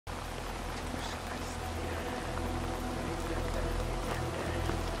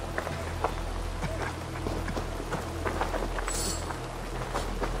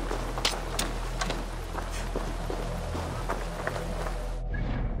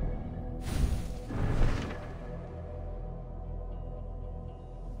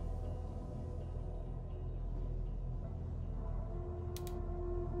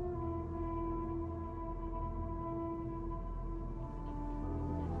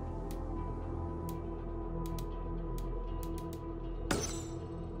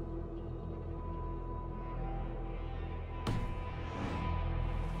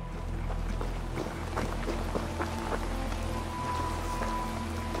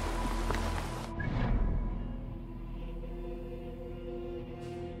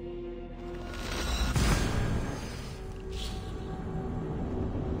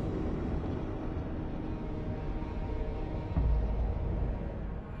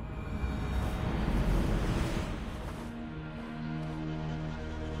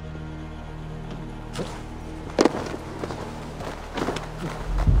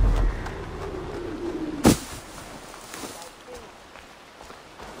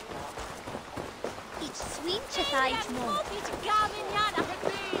Swin Chethite Mo.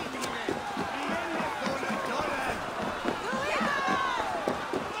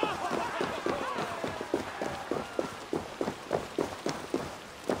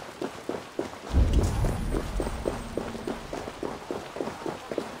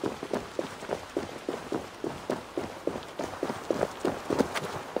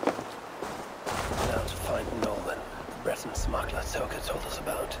 Told us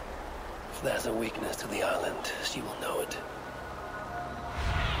about. If there's a weakness to the island, she will know it.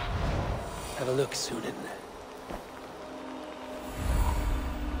 Have a look, Sunan.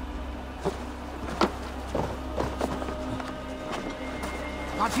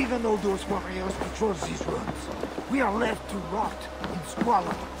 Not even all those warriors patrol these roads. We are left to rot in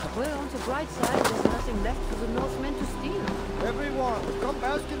squalor. Well, on the bright side, there's nothing left for the Northmen to steal. Everyone, come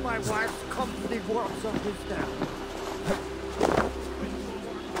bask in my wife's company works of this town.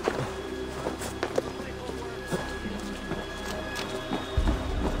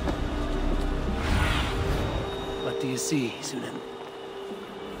 What do you see, Sunan?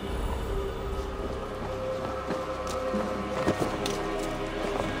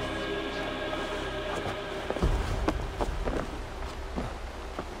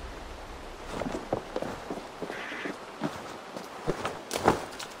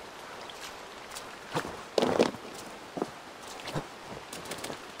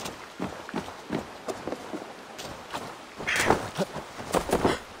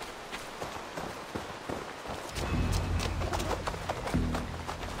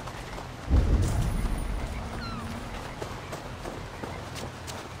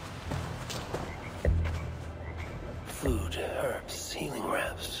 Food, herbs, healing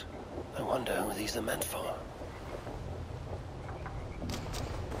wraps. I wonder who these are meant for.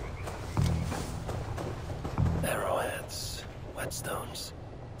 Arrowheads, whetstones,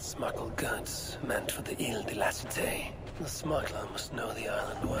 smuggled goods meant for the Ile de la Cité. The smuggler must know the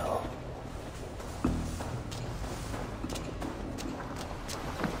island well.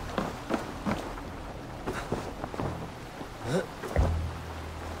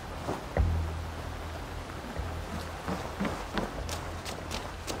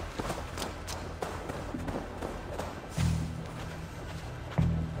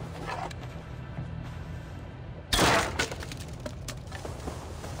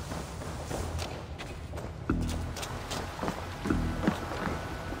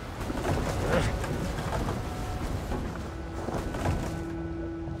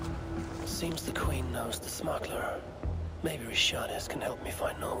 Seems the Queen knows the smuggler. Maybe Rishadis can help me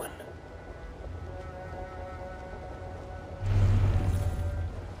find Norwin.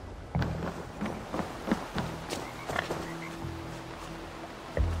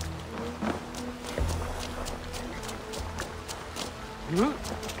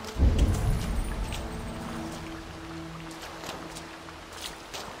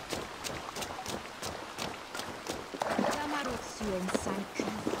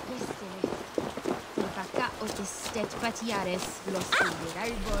 Patiares, los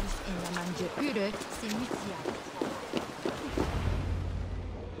albors en la mangeure se mutiare.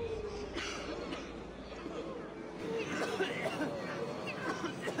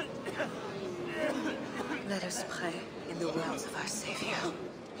 Let us pray in the words of our Savior.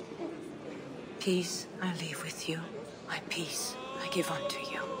 Peace I leave with you, my peace I give unto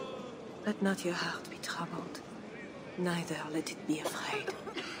you. Let not your heart be troubled, neither let it be afraid.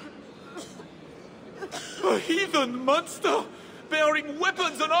 A heathen monster! Bearing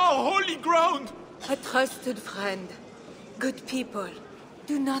weapons on our holy ground! A trusted friend. Good people,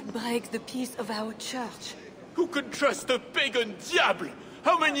 do not break the peace of our church. Who can trust a pagan diable?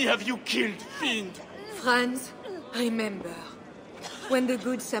 How many have you killed, fiend? Friends, remember, when the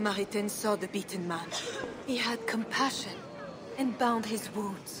good Samaritan saw the beaten man, he had compassion and bound his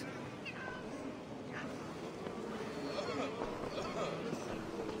wounds.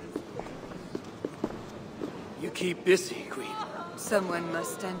 You keep busy, Queen. Someone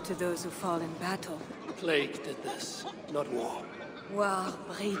must stand to those who fall in battle. Plague did this, not war. War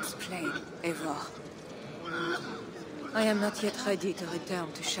breeds plague, Eivor. I am not yet ready to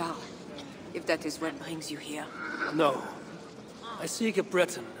return to Charles, if that is what brings you here. No. I seek a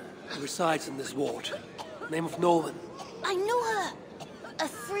Breton who resides in this ward. Name of Norwin. I know her! A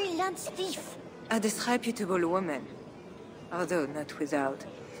freelance thief. A disreputable woman, although not without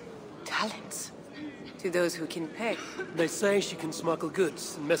talents. To those who can pay. They say she can smuggle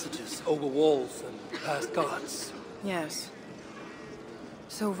goods and messages over walls and past guards. Yes.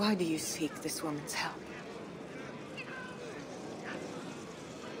 So why do you seek this woman's help?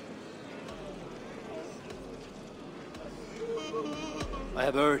 I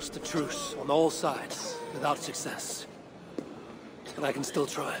have urged a truce on all sides, without success. But I can still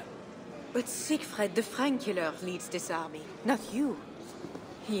try. But Siegfried the Frankular leads this army, not you.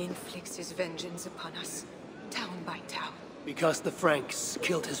 He inflicts his vengeance upon us, town by town. Because the Franks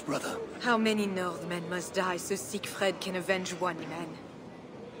killed his brother. How many Northmen must die so Siegfried can avenge one man?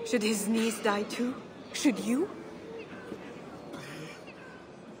 Should his niece die too? Should you?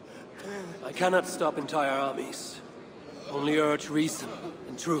 I cannot stop entire armies. Only urge reason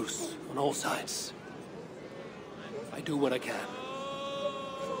and truce on all sides. I do what I can.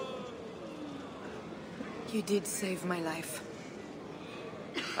 You did save my life.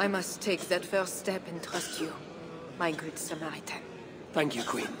 I must take that first step and trust you, my good Samaritan. Thank you,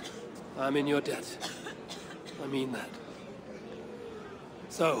 Queen. I'm in your debt. I mean that.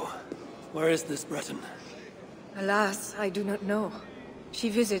 So, where is this Breton? Alas, I do not know. She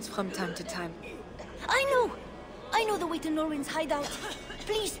visits from time to time. I know the way to Norwin's hideout.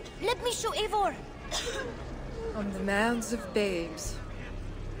 Please, let me show Eivor. On the mouths of babes.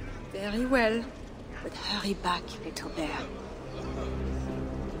 Very well, but hurry back, little bear.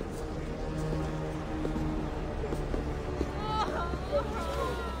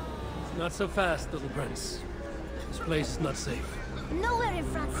 Not so fast, little prince. This place is not safe. Nowhere in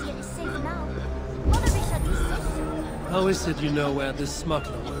France yet is safe now. Mother Richard is so. How is it you know where this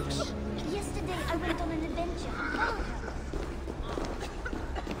smuggler works? Yesterday I went on an adventure.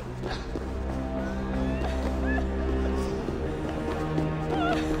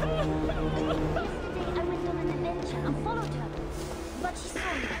 Followed her. But she saw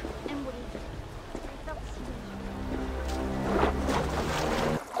me and waved. I felt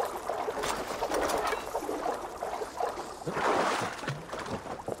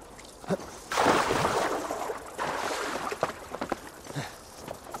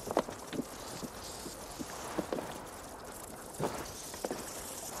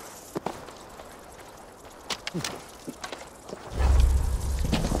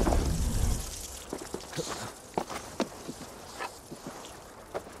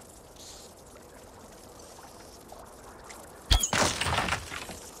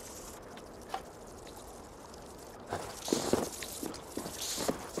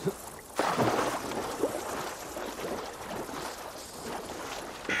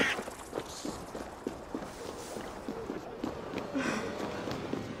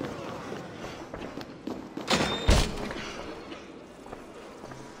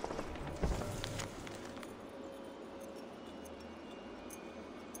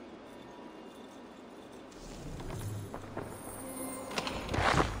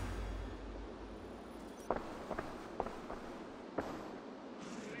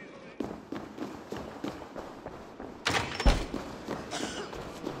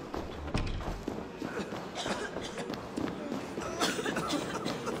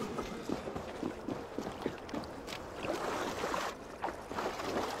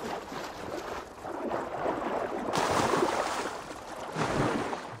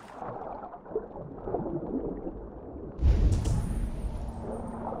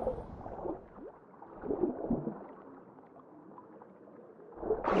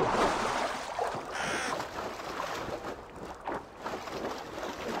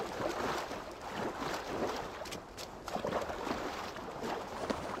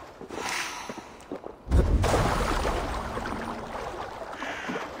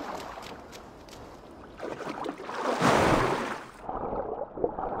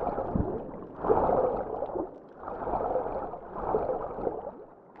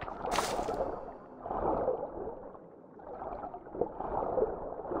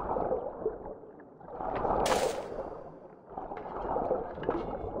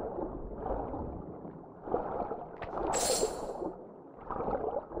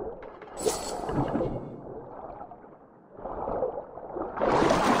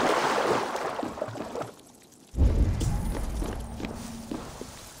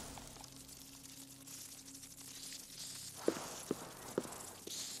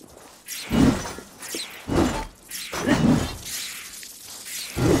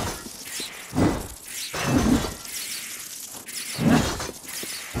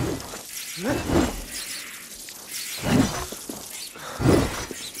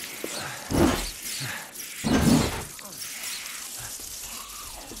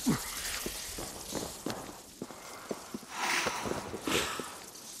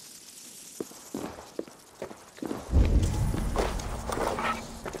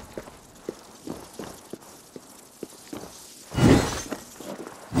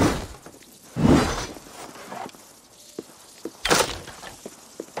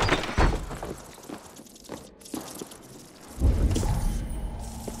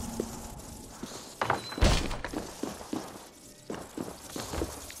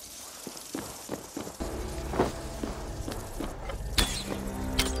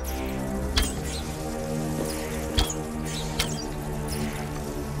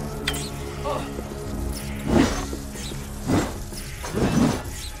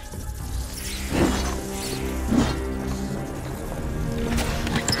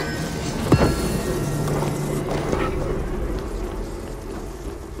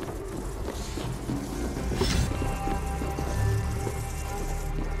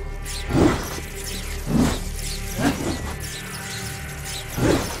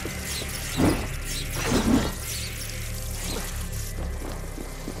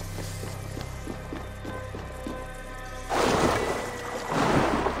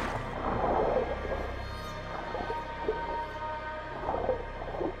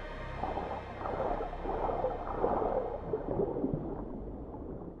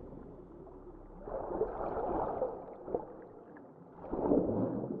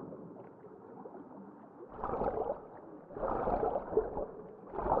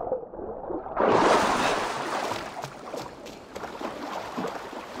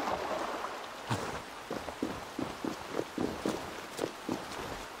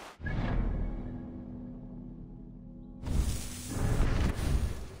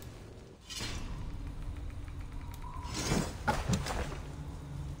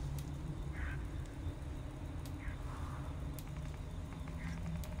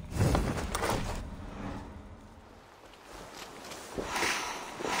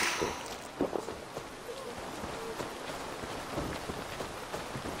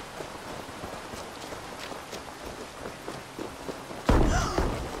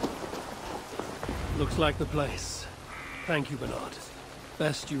Looks like the place. Thank you, Bernard.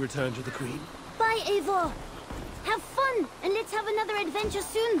 Best you return to the Queen. Bye, Eivor. Have fun, and let's have another adventure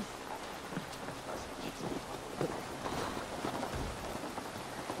soon.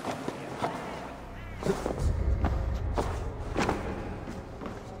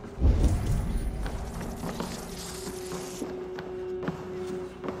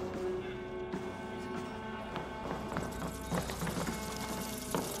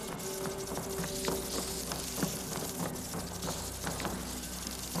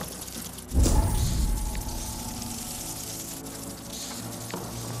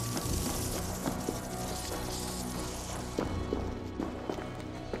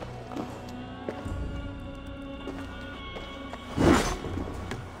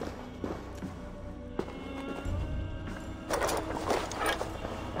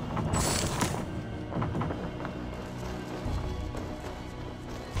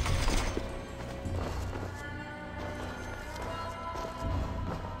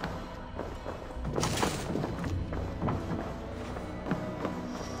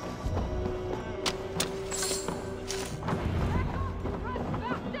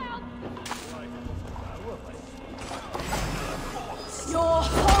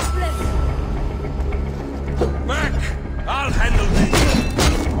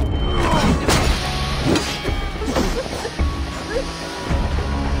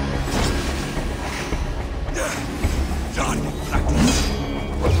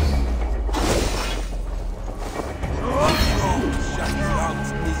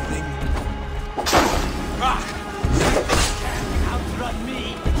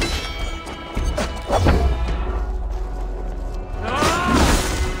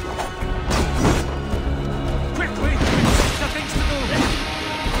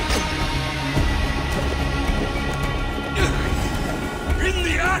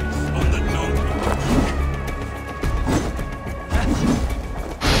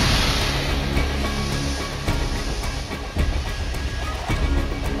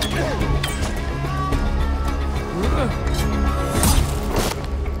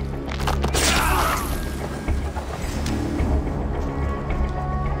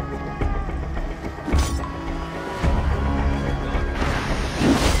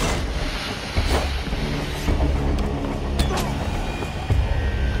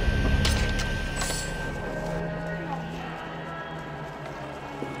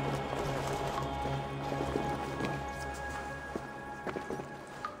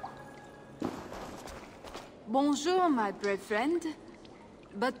 Bonjour, my brave friend.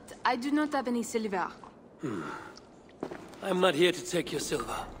 But I do not have any silver. I'm not here to take your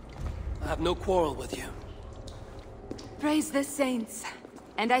silver. I have no quarrel with you. Praise the saints.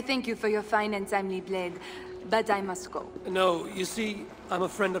 And I thank you for your fine and timely blade. But I must go. No, you see, I'm a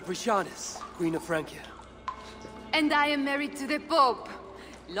friend of Richardis, Queen of Francia. And I am married to the Pope.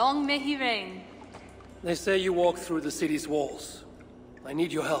 Long may he reign. They say you walk through the city's walls. I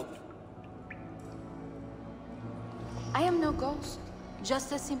need your help. I am no ghost.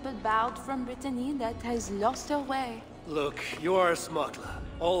 Just a simple bard from Brittany that has lost her way. Look, you are a smuggler.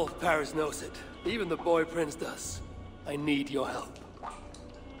 All of Paris knows it. Even the boy prince does. I need your help.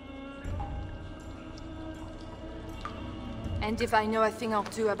 And if I know a thing or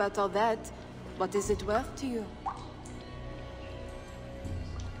two about all that, what is it worth to you?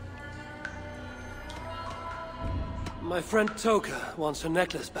 My friend Toka wants her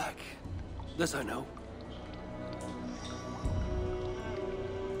necklace back. This I know.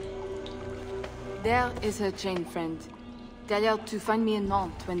 There is her chain, friend. Tell her to find me in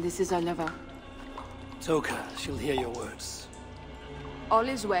Nantes when this is all over. Toka, she'll hear your words. All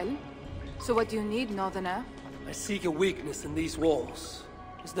is well. So what do you need, Northerner? I seek a weakness in these walls.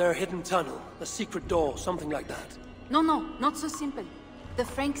 Is there a hidden tunnel, a secret door, something like that? No, not so simple. The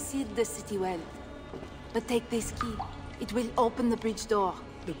Franks sealed the city well. But take this key. It will open the bridge door.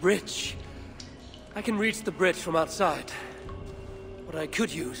 The bridge? I can reach the bridge from outside. What I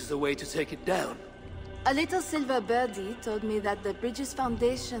could use is a way to take it down. A little silver birdie told me that the bridge's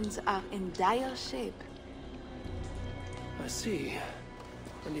foundations are in dire shape. I see.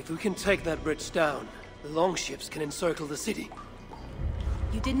 And if we can take that bridge down, the longships can encircle the city.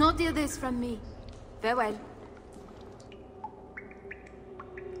 You did not hear this from me. Farewell.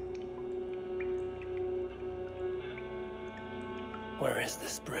 Where is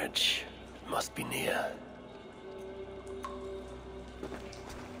this bridge? It must be near.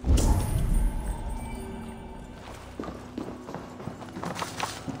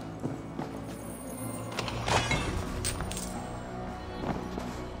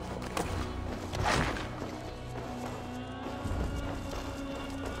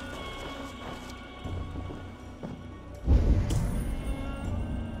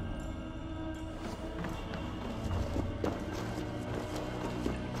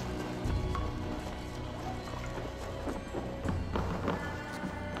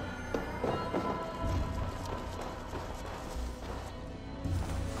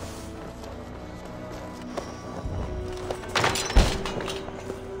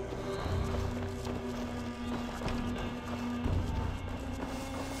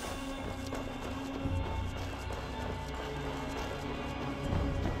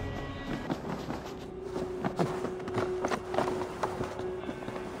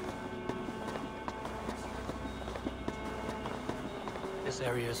 This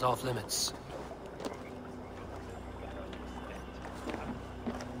area is off limits.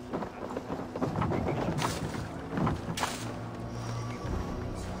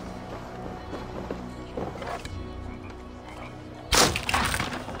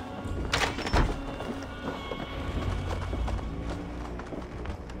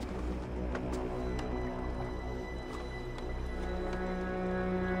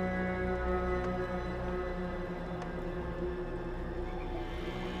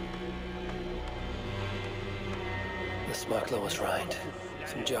 The smuggler was right.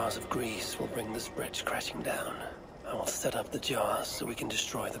 Some jars of grease will bring this bridge crashing down. I will set up the jars so we can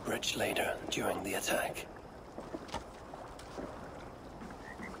destroy the bridge later, during the attack.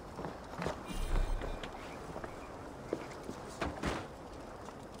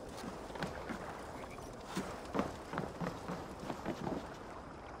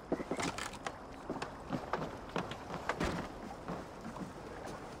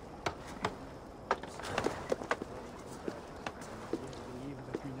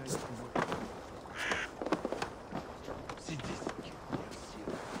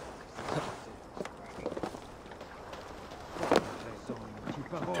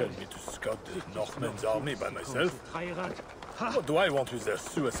 Tell me to scout the Northmen's army by myself? What do I want with their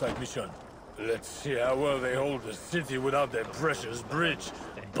suicide mission? Let's see how well they hold the city without their precious bridge,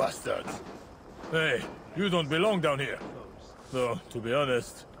 bastards. Hey, you don't belong down here. Though, to be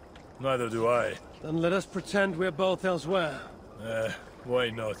honest, neither do I. Then let us pretend we're both elsewhere. Why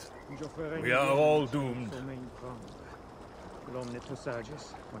not? We are all doomed.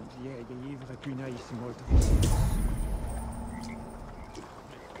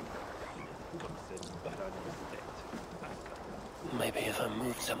 Maybe if I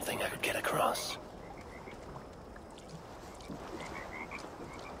moved something, I could get across.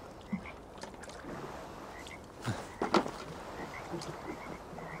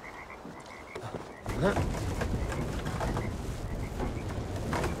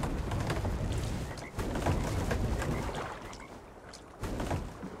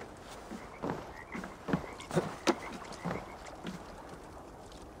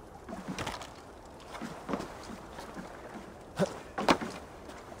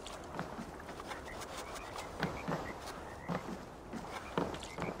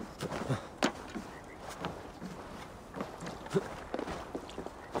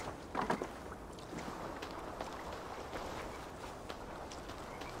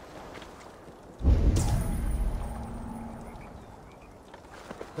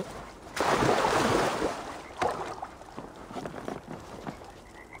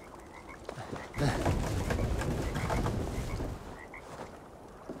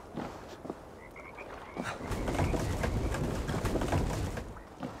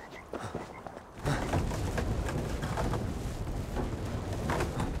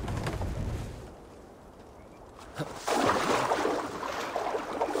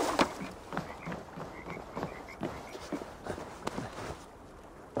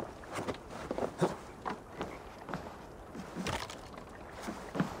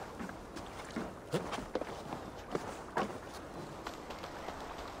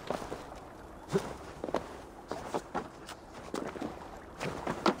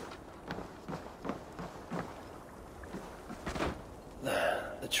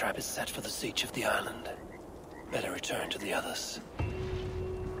 The trap is set for the siege of the island. Better return to the others.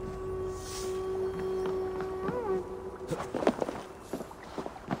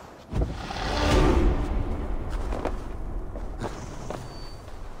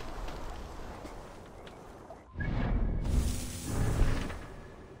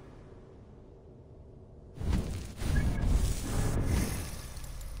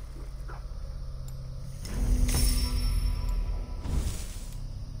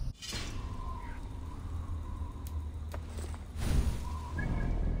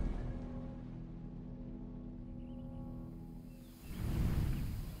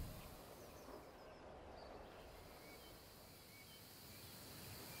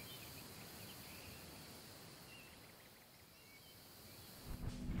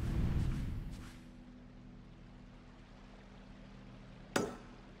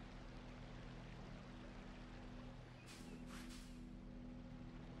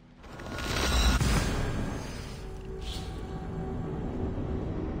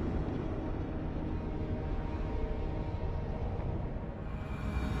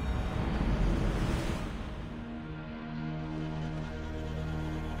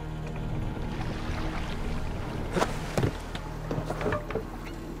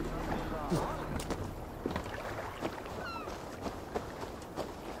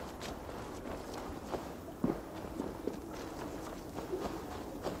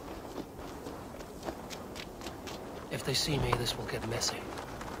 If they see me, this will get messy.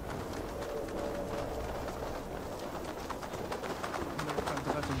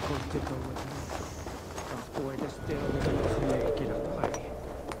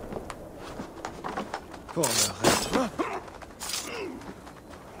 Pour le reste.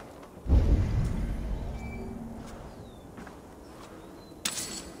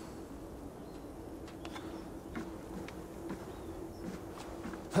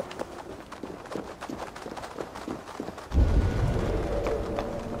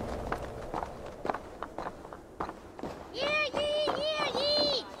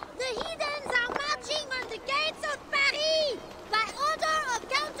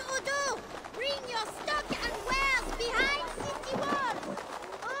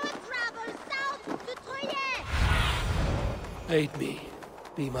 Aid me.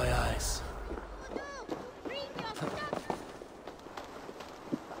 Be my eyes.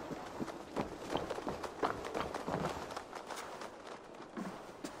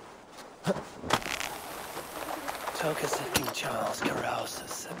 Toka said King Charles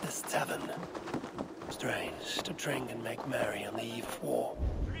carouses at this tavern. Strange to drink and make merry on the eve of war.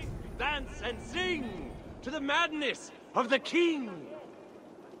 Drink, dance, and sing to the madness of the king!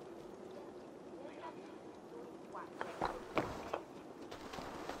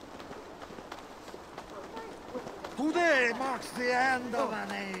 Today marks the end of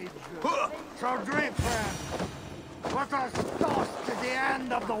an age. So drink, friend. Let us toast to the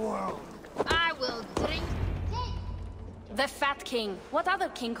end of the world. I will drink. The Fat King. What other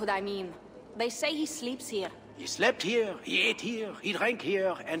king could I mean? They say he sleeps here. He slept here, he ate here, he drank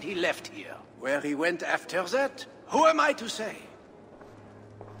here, and he left here. Where he went after that, who am I to say?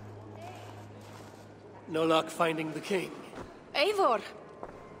 No luck finding the king. Eivor!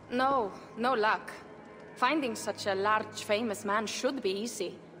 No, no luck. Finding such a large, famous man should be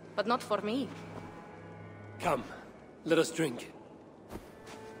easy, but not for me. Come, let us drink.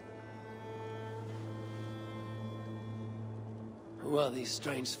 Who are these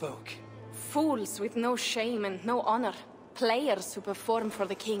strange folk? Fools with no shame and no honor. Players who perform for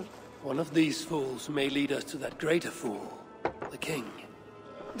the king. One of these fools may lead us to that greater fool, the king.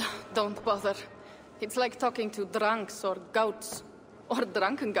 Don't bother. It's like talking to drunks or goats. Or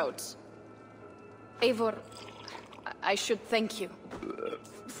drunken goats. Eivor, I should thank you.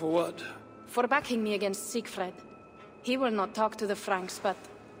 For what? For backing me against Siegfried. He will not talk to the Franks, but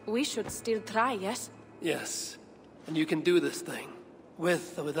we should still try, yes? Yes. And you can do this thing,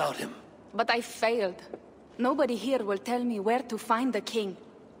 with or without him. But I failed. Nobody here will tell me where to find the king.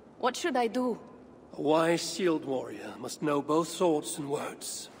 What should I do? A wise shield warrior must know both swords and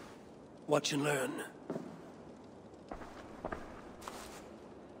words. Watch and learn.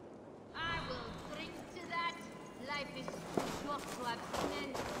 I will drink to that. Life is too short to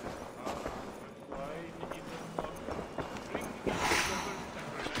abstinence.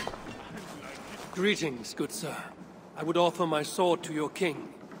 Greetings, good sir. I would offer my sword to your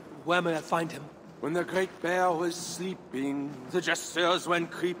king. Where may I find him? When the great bear was sleeping, the jesters went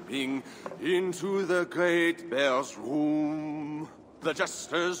creeping into the great bear's room. The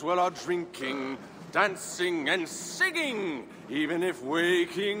jesters were all drinking, dancing and singing, even if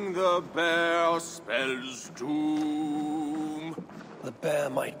waking the bear spells doom. The bear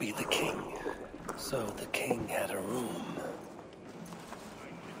might be the king. So the king had a room.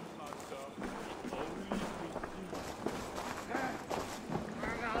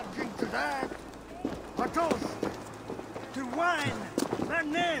 I'll drink to that. A toast to wine,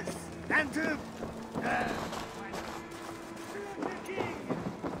 madness, and to the king.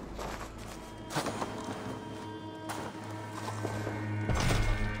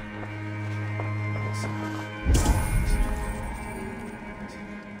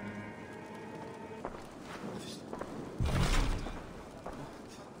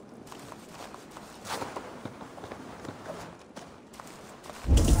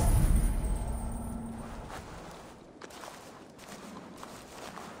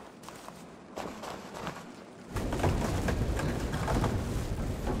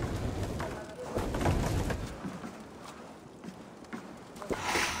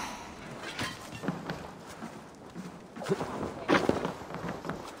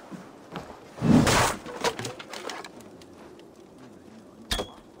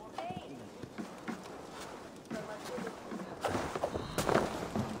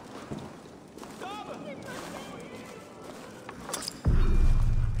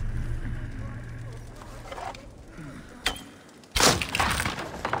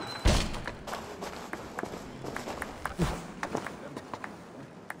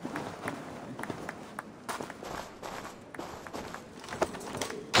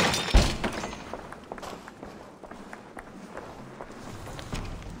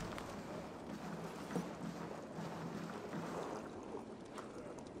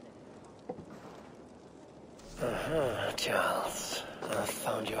 Charles. I've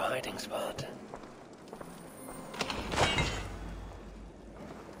found your hiding spot.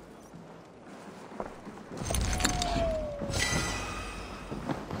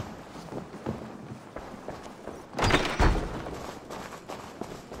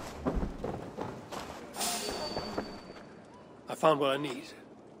 I found what I need.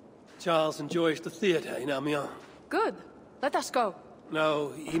 Charles enjoys the theater in Amiens. Good. Let us go.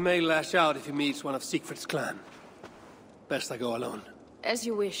 No, he may lash out if he meets one of Siegfried's clan. Best I go alone. As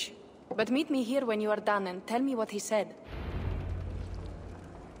you wish. But meet me here when you are done and tell me what he said.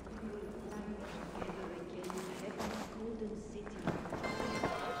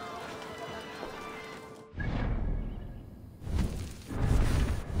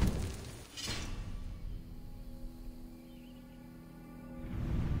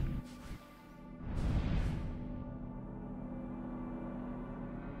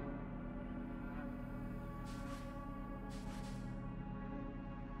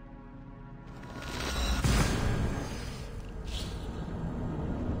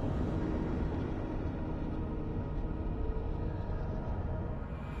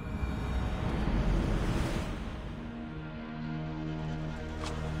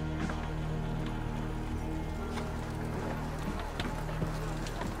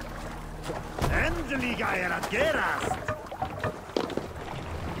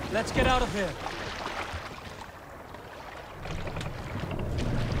 Let's get out of here.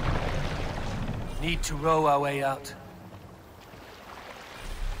 Need to row our way out.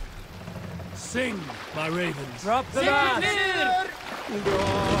 Sing, my ravens. Drop the mast!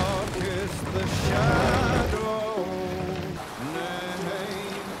 Dark is the shadow. Nay.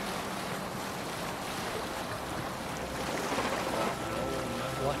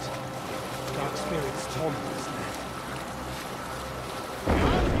 What? Dark spirits torment this land.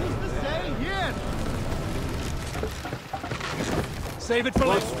 Save it for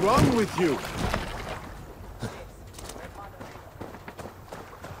later. What's wrong with you?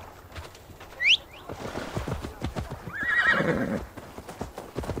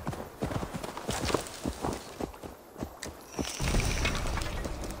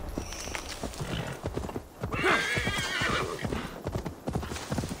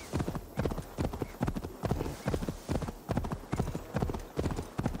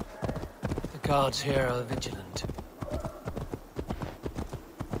 The guards here are vigilant.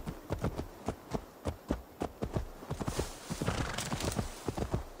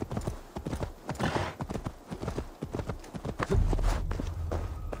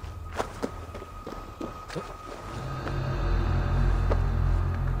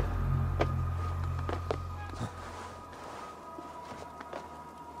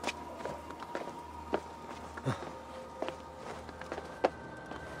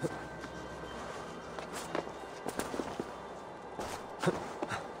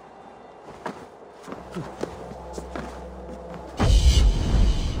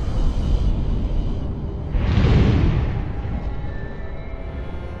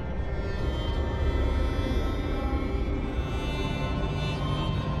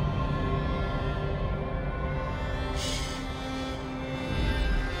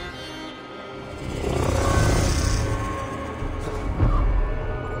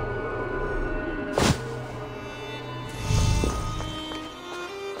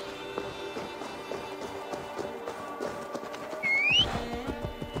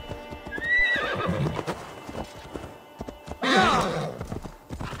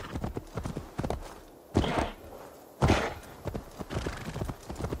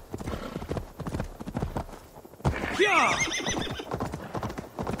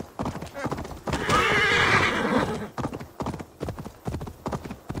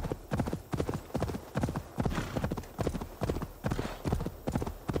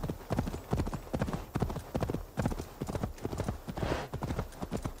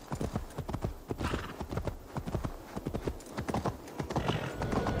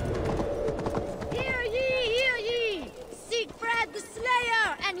 Hear ye! Siegfried the Slayer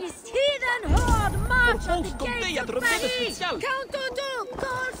and his heathen horde march on the gates of Paris! Count Odo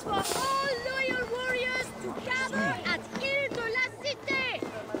calls for all loyal warriors to gather at Île de la Cité!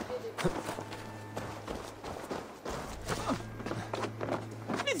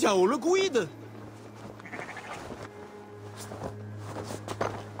 Vediamo le guide!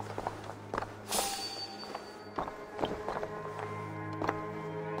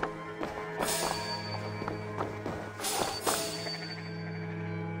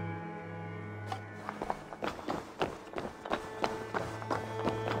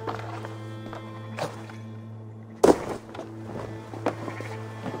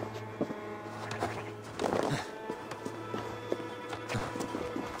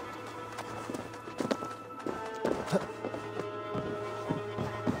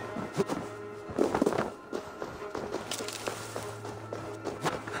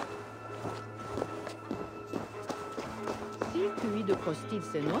 Lui de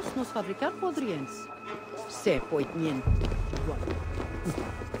prostilsenos nos fabricar podriens. Se poitnien.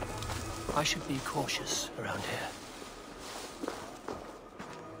 I should be cautious around here.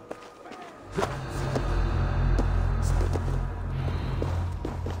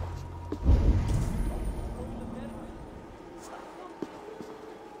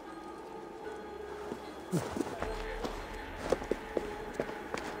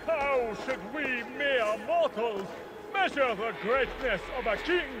 How should we mere mortals measure the greatness of a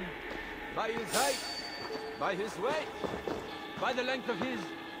king? By his height, by his weight, by the length of his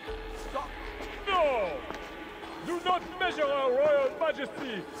stock. No! Do not measure our royal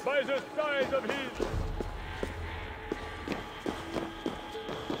majesty by the size of his...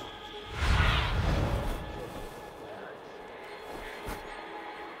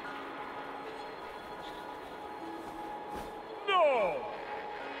 No!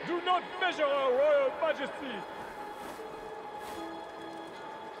 Do not measure our royal majesty!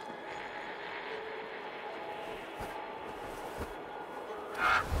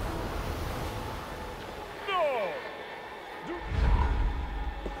 No! Do...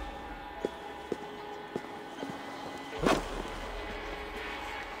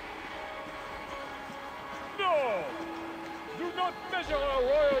 No! Do not measure our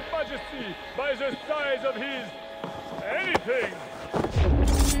royal majesty by the size of his... anything!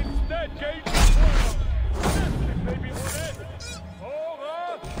 Instead, gauge the world. Yes, if they be honest. Or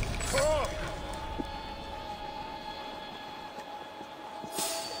a crook.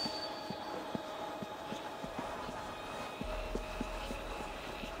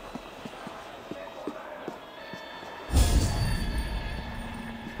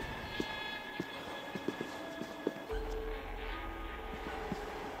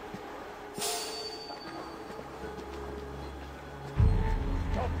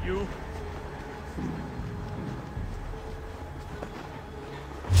 Stop you.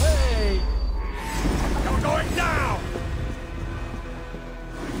 Hey! You're going down!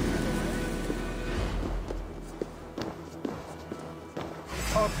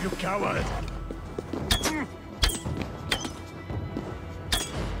 Up, you coward!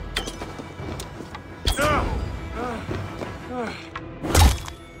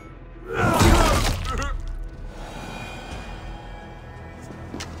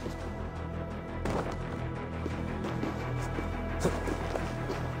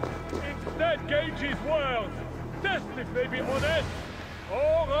 Instead, gauge his words. Test if they be honest,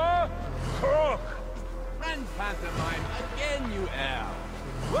 or a crook. Friend pantomime, again you err.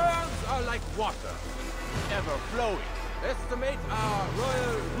 Words are like water, ever flowing. Estimate our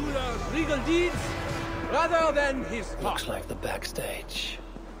royal ruler's regal deeds rather than his talk. Looks like the backstage.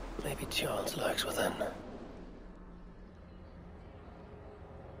 Maybe Charles lurks within.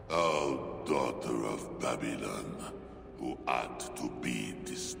 O daughter of Babylon, who ought to be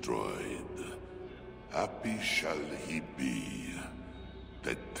destroyed, happy shall he be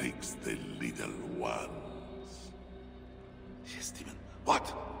that takes the little ones. Yes, demon.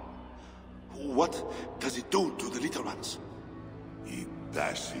 What? What does it do to the little ones? He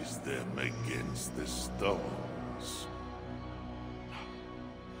dashes them against the stones.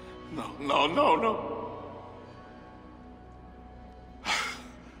 No.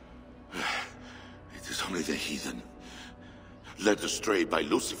 It is only the heathen, led astray by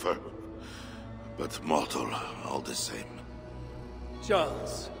Lucifer, but mortal all the same.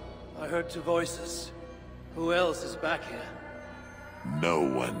 Charles, I heard two voices. Who else is back here? No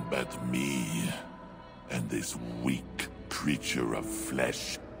one but me, and this weak creature of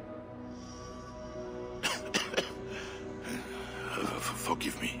flesh.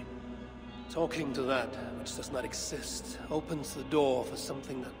 Forgive me. Talking to that which does not exist opens the door for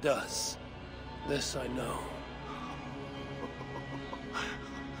something that does. This I know.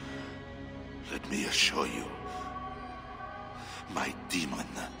 Let me assure you, my demon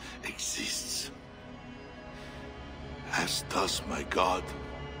exists. As does my god.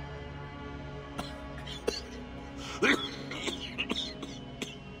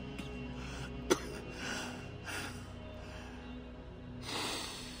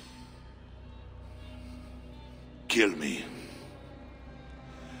 Kill me.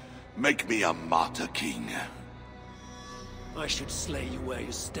 Make me a martyr king. I should slay you where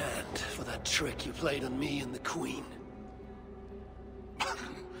you stand for that trick you played on me and the Queen.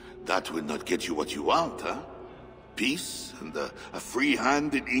 That will not get you what you want, huh? Peace and a free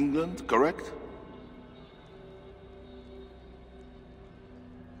hand in England, correct?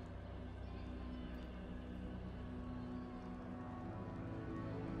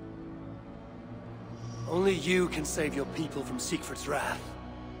 Only you can save your people from Siegfried's wrath.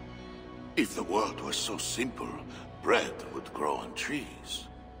 If the world was so simple, bread would grow on trees.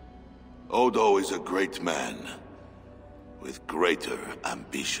 Odo is a great man, with greater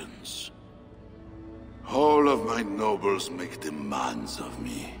ambitions. All of my nobles make demands of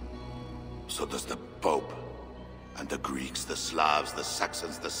me. So does the Pope, and the Greeks, the Slavs, the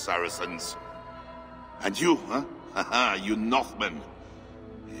Saxons, the Saracens. And you, huh? Haha, you Northmen.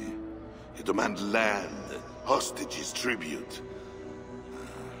 You demand land, hostages, tribute.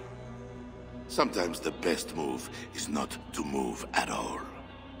 Sometimes the best move is not to move at all.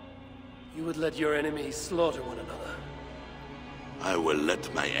 You would let your enemies slaughter one another. I will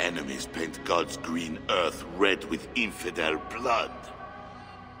let my enemies paint God's green earth red with infidel blood.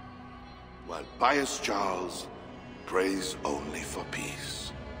 While pious Charles prays only for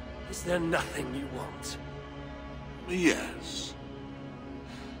peace. Is there nothing you want? Yes.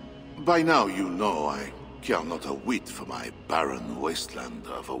 By now you know I care not a whit for my barren wasteland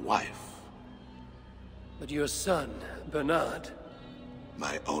of a wife. But your son, Bernard...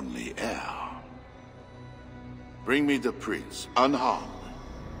 My only heir. Bring me the prince, unharmed,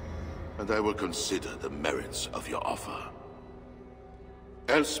 and I will consider the merits of your offer.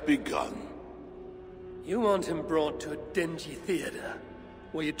 Else be gone. You want him brought to a dingy theater,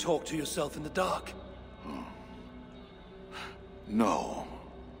 where you talk to yourself in the dark? No.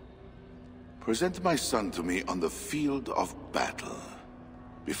 Present my son to me on the field of battle,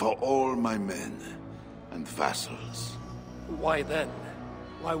 before all my men and vassals. Why then?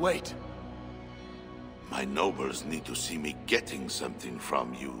 Why wait? My nobles need to see me getting something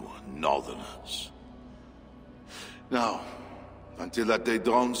from you, Northerners. Now, until that day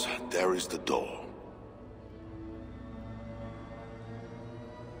dawns, there is the door.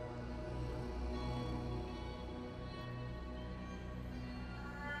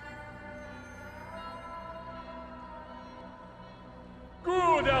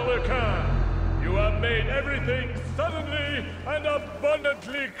 Good, Alucard! You have made everything suddenly and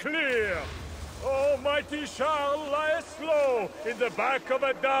abundantly clear. Almighty Charles lies slow in the back of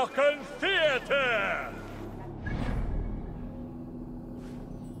a darkened theater!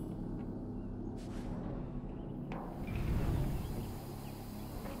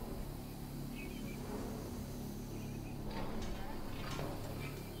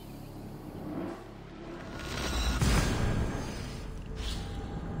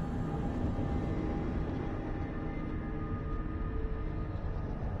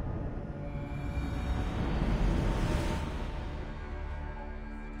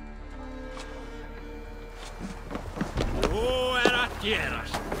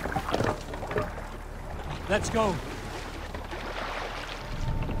 Let's go.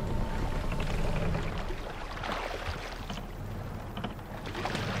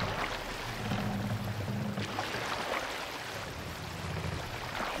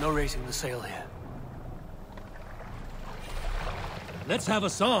 No raising the sail here. Let's have a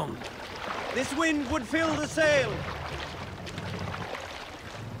song. This wind would fill the sail.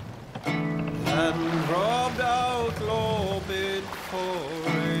 And robbed outlaw bid for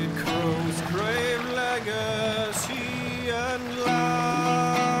a crow's grave legacy and life.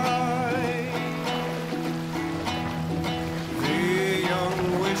 The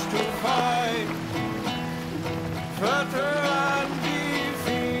young wish to fight, fetter and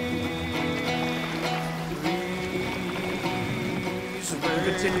defeat.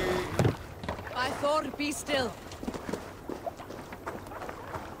 These I thought, be still.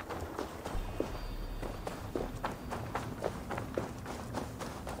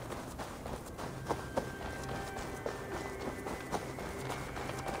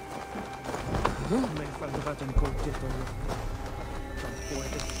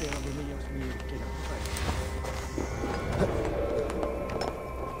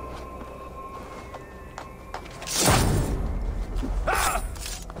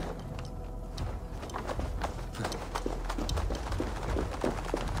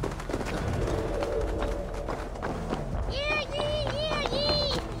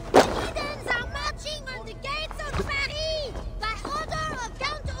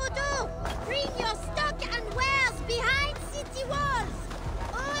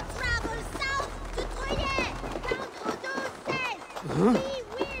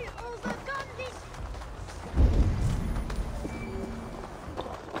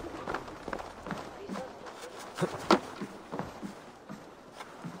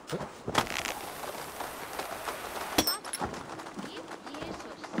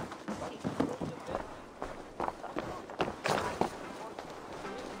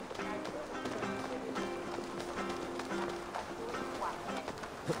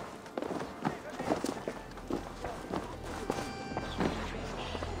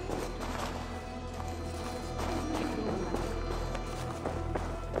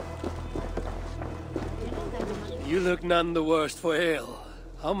 You look none the worse for ale.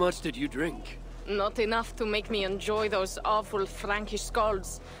 How much did you drink? Not enough to make me enjoy those awful Frankish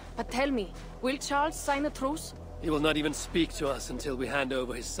skalds. But tell me, will Charles sign a truce? He will not even speak to us until we hand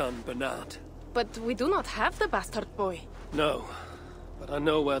over his son, Bernard. But we do not have the bastard boy. No, but I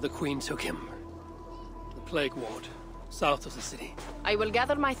know where the Queen took him. The Plague Ward, south of the city. I will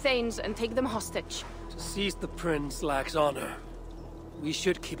gather my thanes and take them hostage. To seize the prince lacks honor. We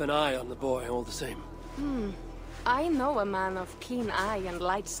should keep an eye on the boy all the same. I know a man of keen eye and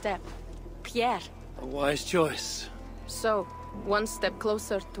light step. Pierre. A wise choice. So, one step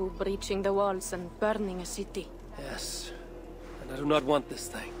closer to breaching the walls and burning a city. Yes. And I do not want this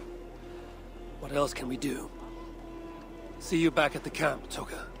thing. What else can we do? See you back at the camp,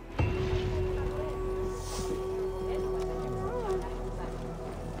 Toka.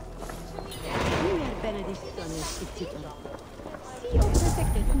 Io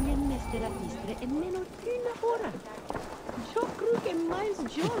prefecte niemnes de la pistre e meno una ora. Ciò cru che mais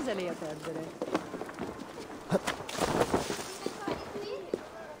giosa lei a perdere.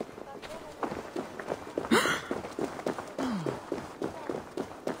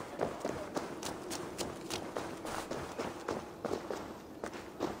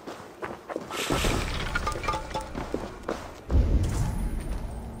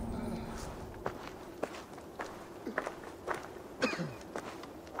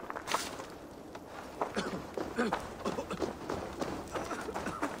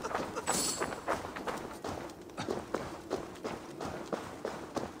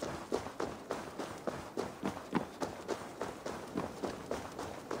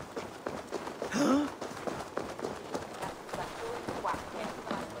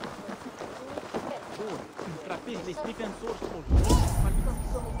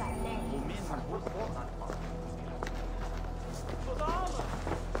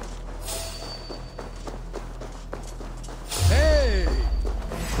 Hey!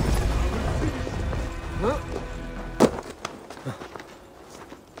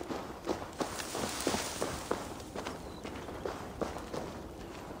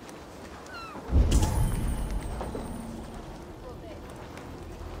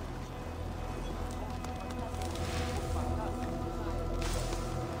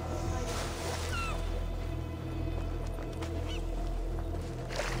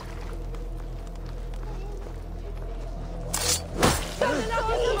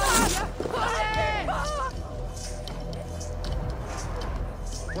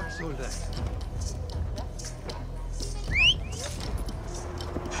 What's all that?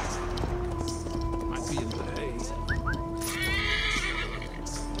 Might be in the hay.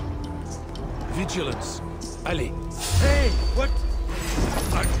 Vigilance. Ali. Hey, what?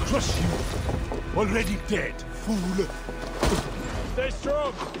 I'll crush you. Already dead, fool. Stay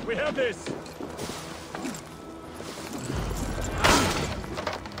strong. We have this.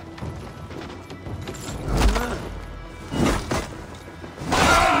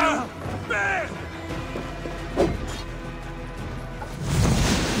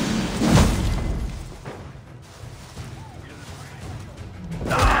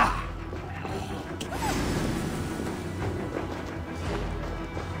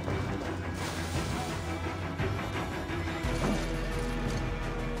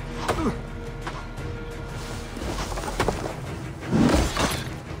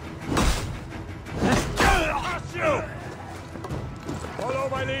 Follow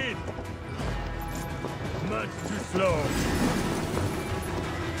my lead. Much too slow.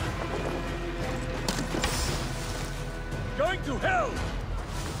 Going to hell!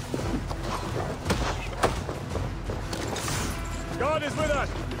 God is with us!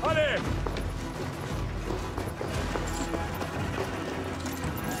 Allez!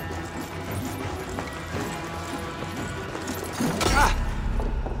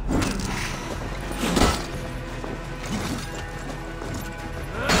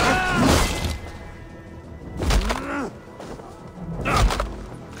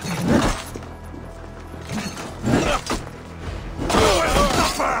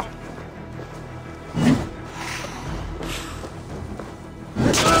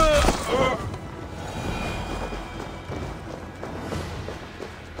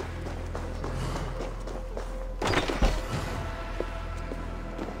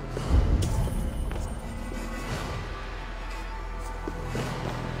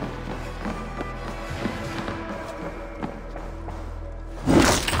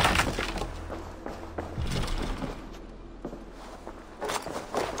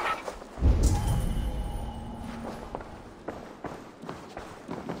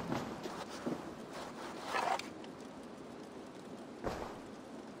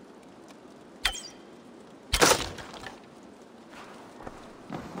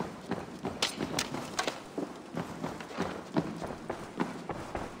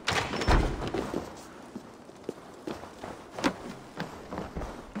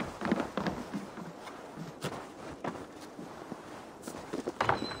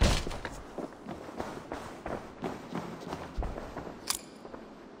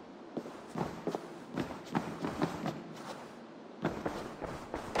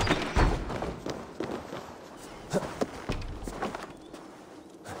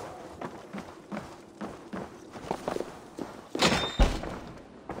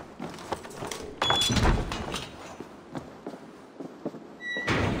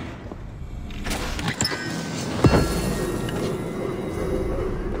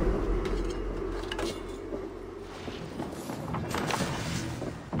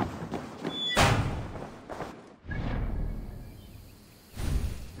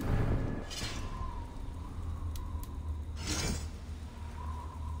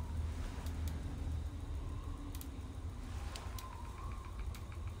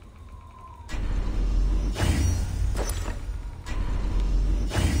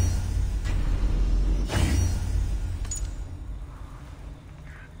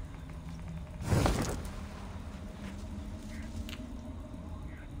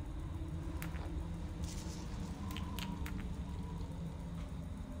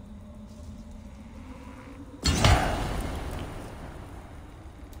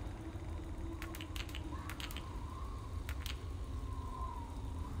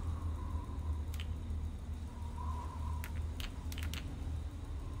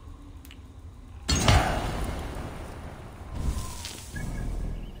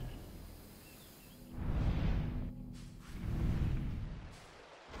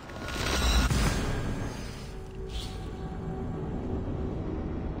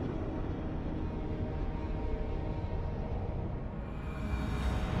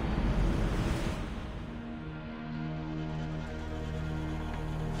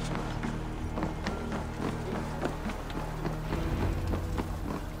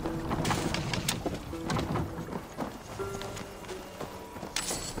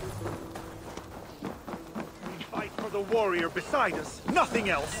 The warrior beside us. Nothing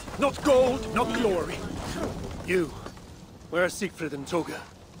else. Not gold, not glory. You. Where are Siegfried and Toga?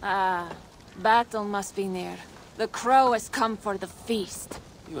 Battle must be near. The crow has come for the feast.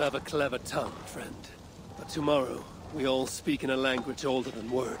 You have a clever tongue, friend. But tomorrow, we all speak in a language older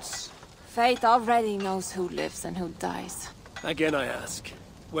than words. Fate already knows who lives and who dies. Again I ask,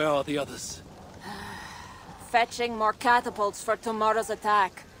 where are the others? Fetching more catapults for tomorrow's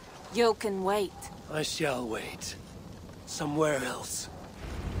attack. You can wait. I shall wait. Somewhere else.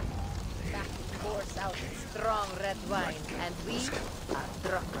 Back pours out strong red wine, and we are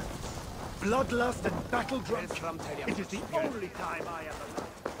drunkards. Bloodlust and battle drunk. It is the only time I ever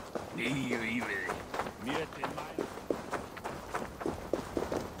liked.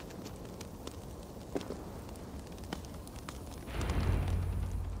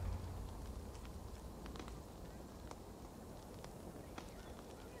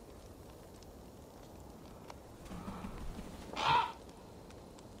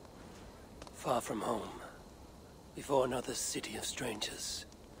 Far from home, before another city of strangers.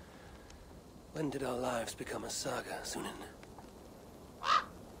 When did our lives become a saga, Sunan?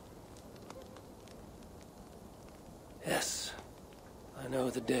 Yes, I know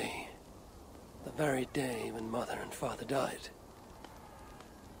the day. The very day when Mother and Father died.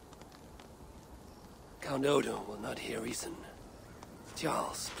 Count Odo will not hear reason.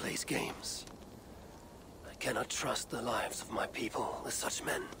 Charles plays games. I cannot trust the lives of my people with such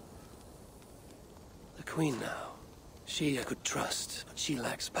men. The Queen now. She I could trust, but she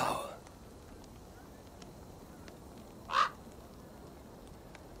lacks power.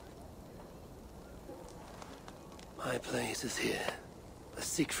 My place is here, with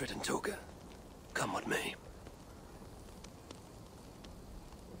Siegfried and Toga. Come what may.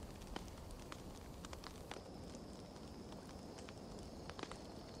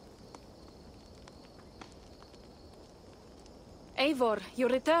 Eivor, you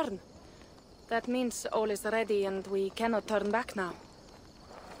return. That means all is ready and we cannot turn back now.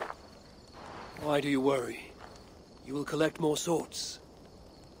 Why do you worry? You will collect more swords.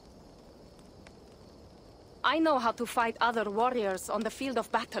 I know how to fight other warriors on the field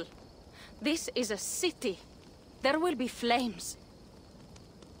of battle. This is a city. There will be flames.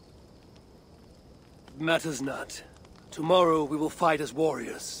 It matters not. Tomorrow we will fight as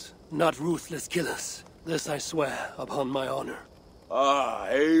warriors, not ruthless killers. This I swear upon my honor. Ah,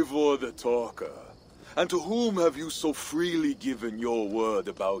 Eivor the Talker. And to whom have you so freely given your word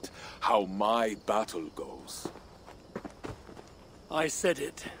about how my battle goes? I said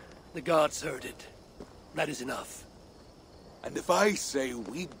it. The gods heard it. That is enough. And if I say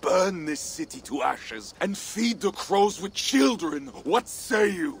we burn this city to ashes and feed the crows with children, what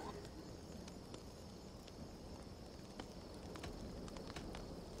say you?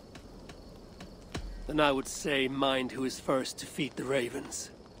 Then I would say mind who is first to feed the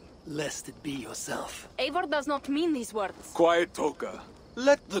ravens, lest it be yourself. Eivor does not mean these words. Quiet, Toka.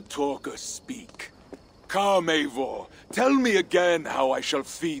 Let the talker speak. Come, Eivor. Tell me again how I shall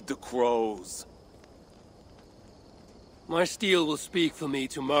feed the crows. My steel will speak for me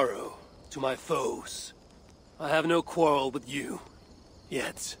tomorrow. To my foes, I have no quarrel with you.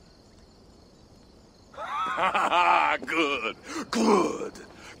 Yet. Good, good.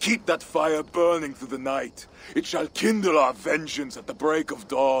 Keep that fire burning through the night. It shall kindle our vengeance at the break of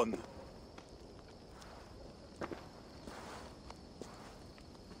dawn.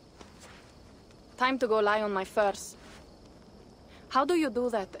 Time to go lie on my furs. How do you do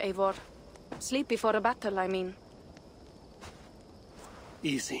that, Eivor? Sleep before a battle, I mean.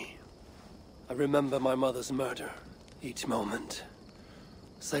 Easy. I remember my mother's murder, each moment.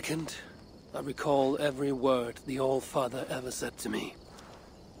 Second, I recall every word the All-Father ever said to me.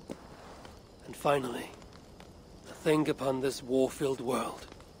 And finally, I think upon this war-filled world,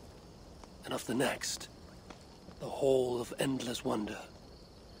 and of the next, the whole of endless wonder.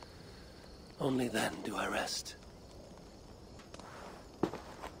 Only then do I rest.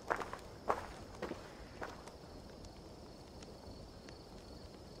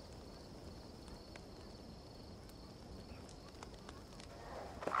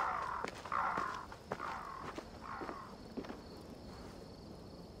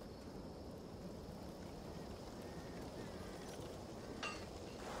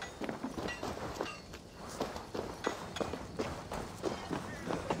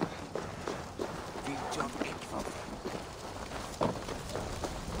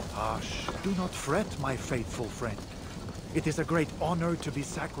 Do not fret, my faithful friend. It is a great honor to be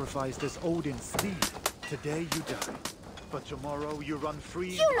sacrificed as Odin's steed. Today you die, but tomorrow you run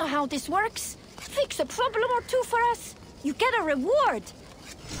free. You know how this works. Fix a problem or two for us. You get a reward.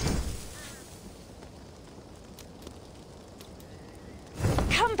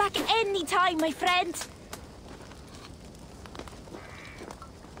 Come back anytime, my friend.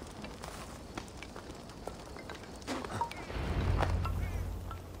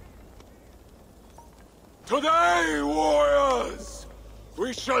 Today, warriors,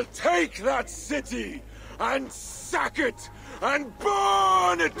 we shall take that city and sack it and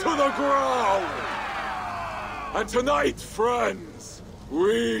burn it to the ground. And tonight, friends,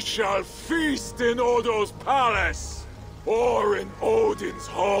 we shall feast in Odo's palace or in Odin's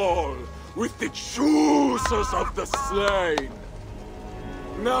hall with the choosers of the slain.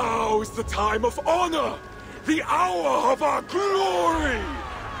 Now is the time of honor, the hour of our glory.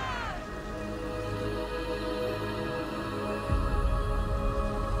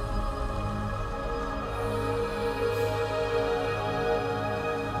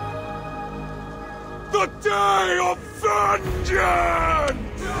 The day of vengeance!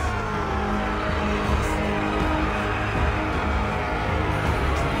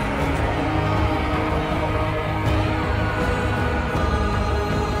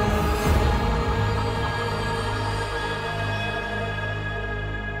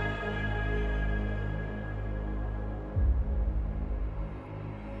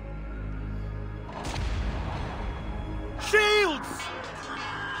 Shields!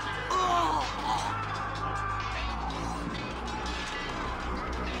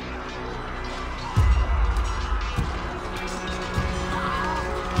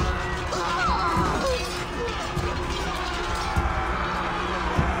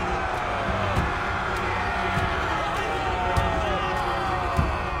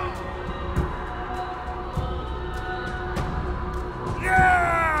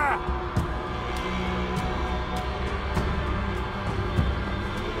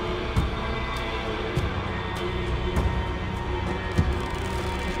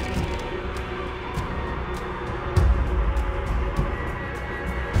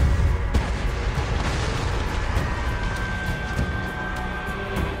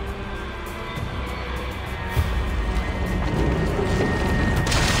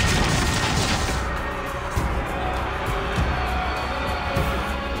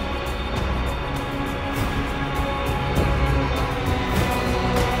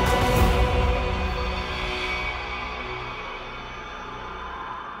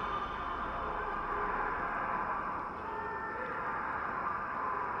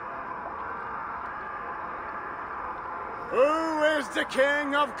 Who is the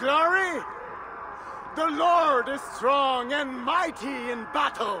King of Glory? The Lord is strong and mighty in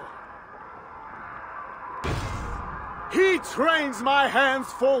battle. He trains my hands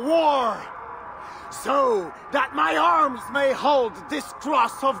for war, so that my arms may hold this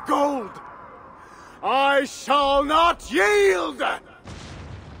cross of gold. I shall not yield!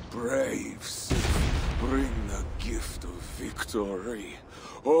 Braves, bring the gift of victory.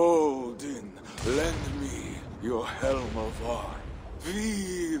 Odin, lend me your helm of iron.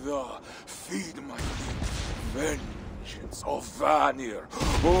 Vida, feed my lips. Vengeance of Vanir,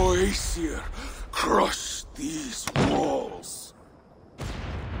 O Aesir, crush these walls.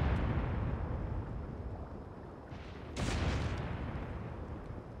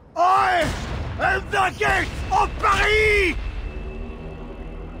 the gates of Paris!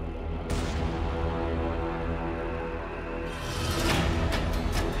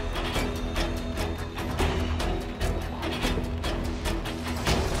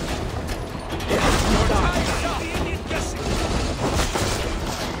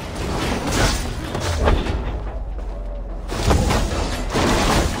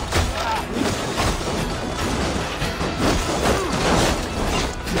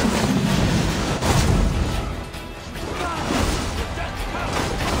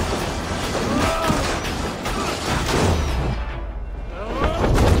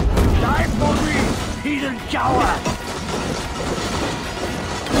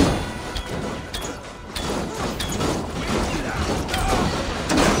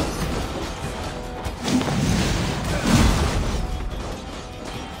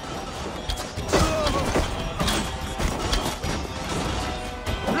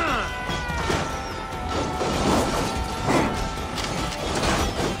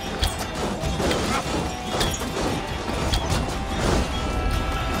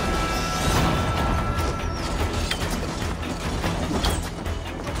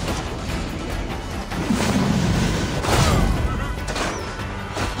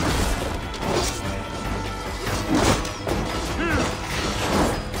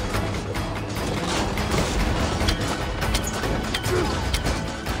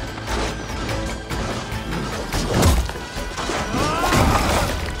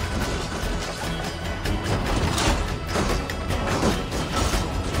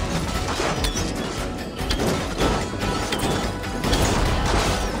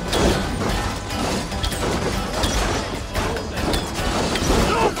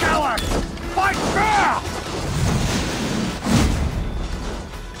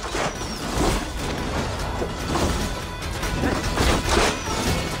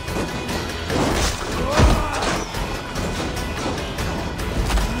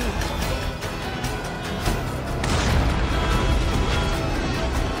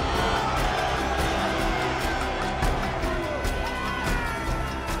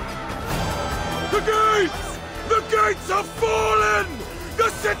 have fallen! The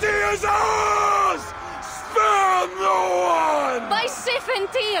city is ours! Spare no one! By Sif and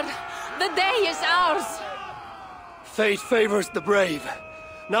Tyr, the day is ours! Fate favors the brave.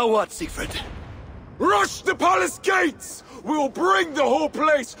 Now what, Siegfried? Rush the palace gates! We'll bring the whole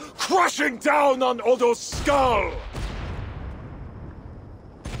place crashing down on Odo's skull!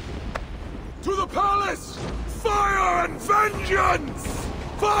 To the palace! Fire and vengeance!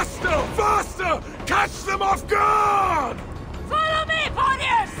 Faster! Faster! Catch them off guard! Follow me,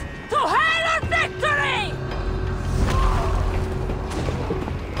 warriors! To hell and victory!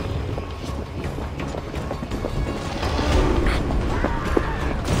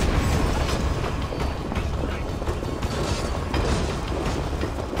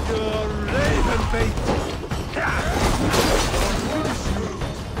 You're raven bait!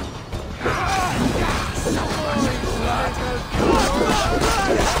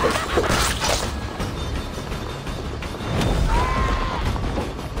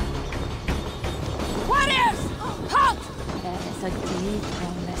 Warriors! Halt! There is a deep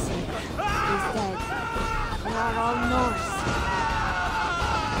message. He's dead. We are all Norse.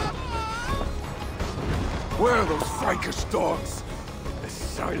 Where are those Frankish dogs? The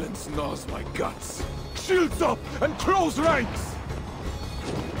silence gnaws my guts. Shields up and close ranks!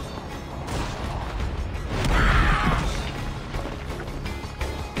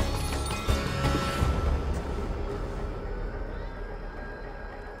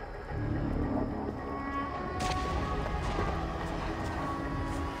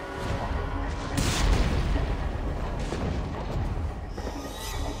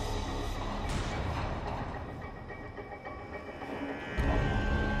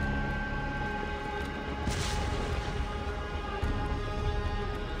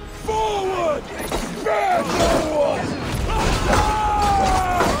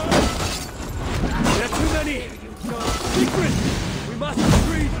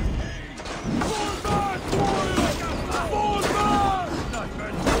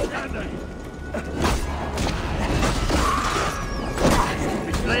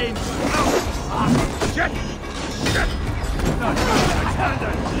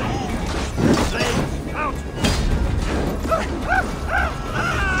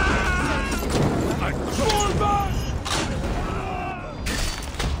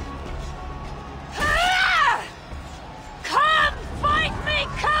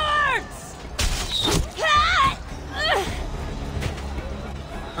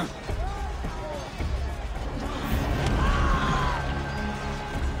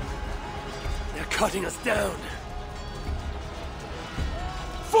 cutting us down.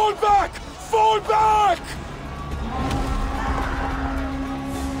 Fall back! Fall back!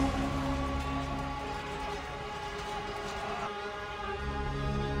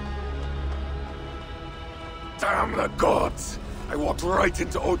 Damn the gods! I walked right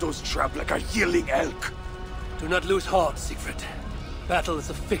into Odo's trap like a yelling elk. Do not lose heart, Siegfried. Battle is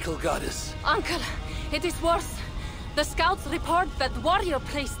a fickle goddess. Uncle, it is worse. The scouts report that warrior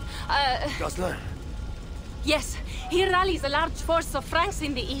priest, Gosselin? Yes, he rallies a large force of Franks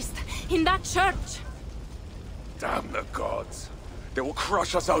in the east, in that church. Damn the gods. They will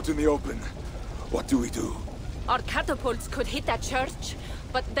crush us out in the open. What do we do? Our catapults could hit that church,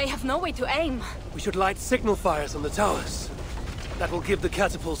 but they have no way to aim. We should light signal fires on the towers. That will give the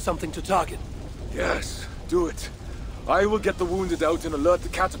catapults something to target. Yes, do it. I will get the wounded out and alert the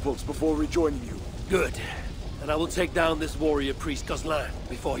catapults before rejoining you. Good. And I will take down this warrior priest Gosselin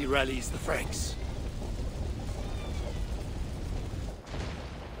before he rallies the Franks.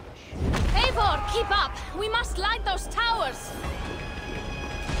 Eivor, keep up! We must light those towers!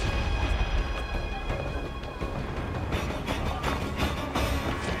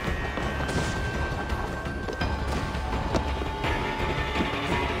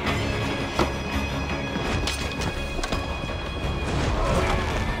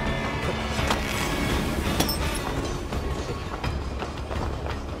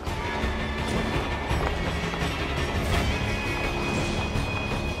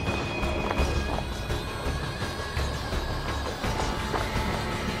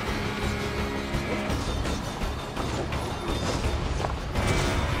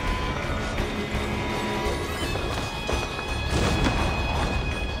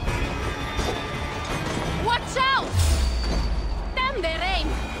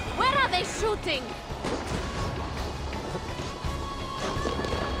 Shooting!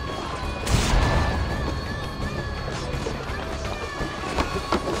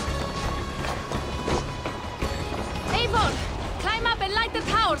 Eivor, climb up and light the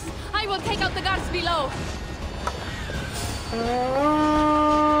towers. I will take out the guards below.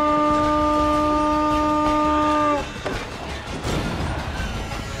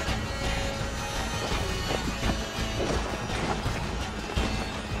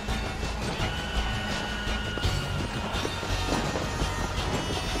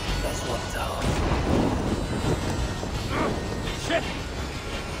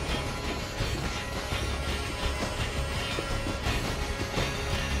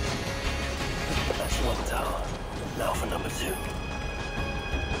 Now for number 2.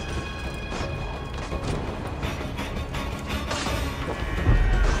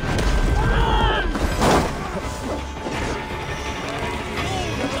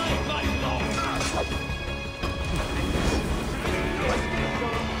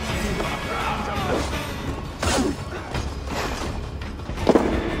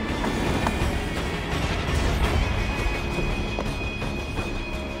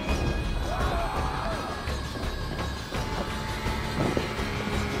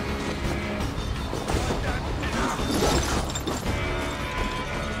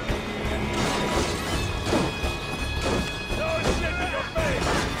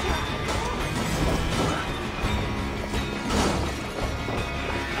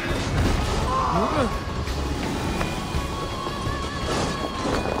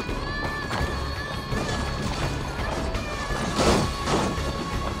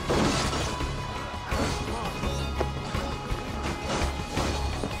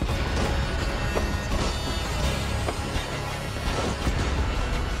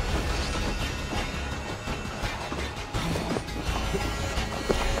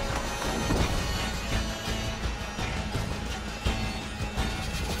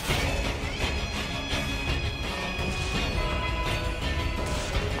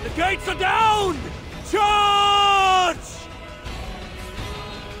 Gates are down! Charge!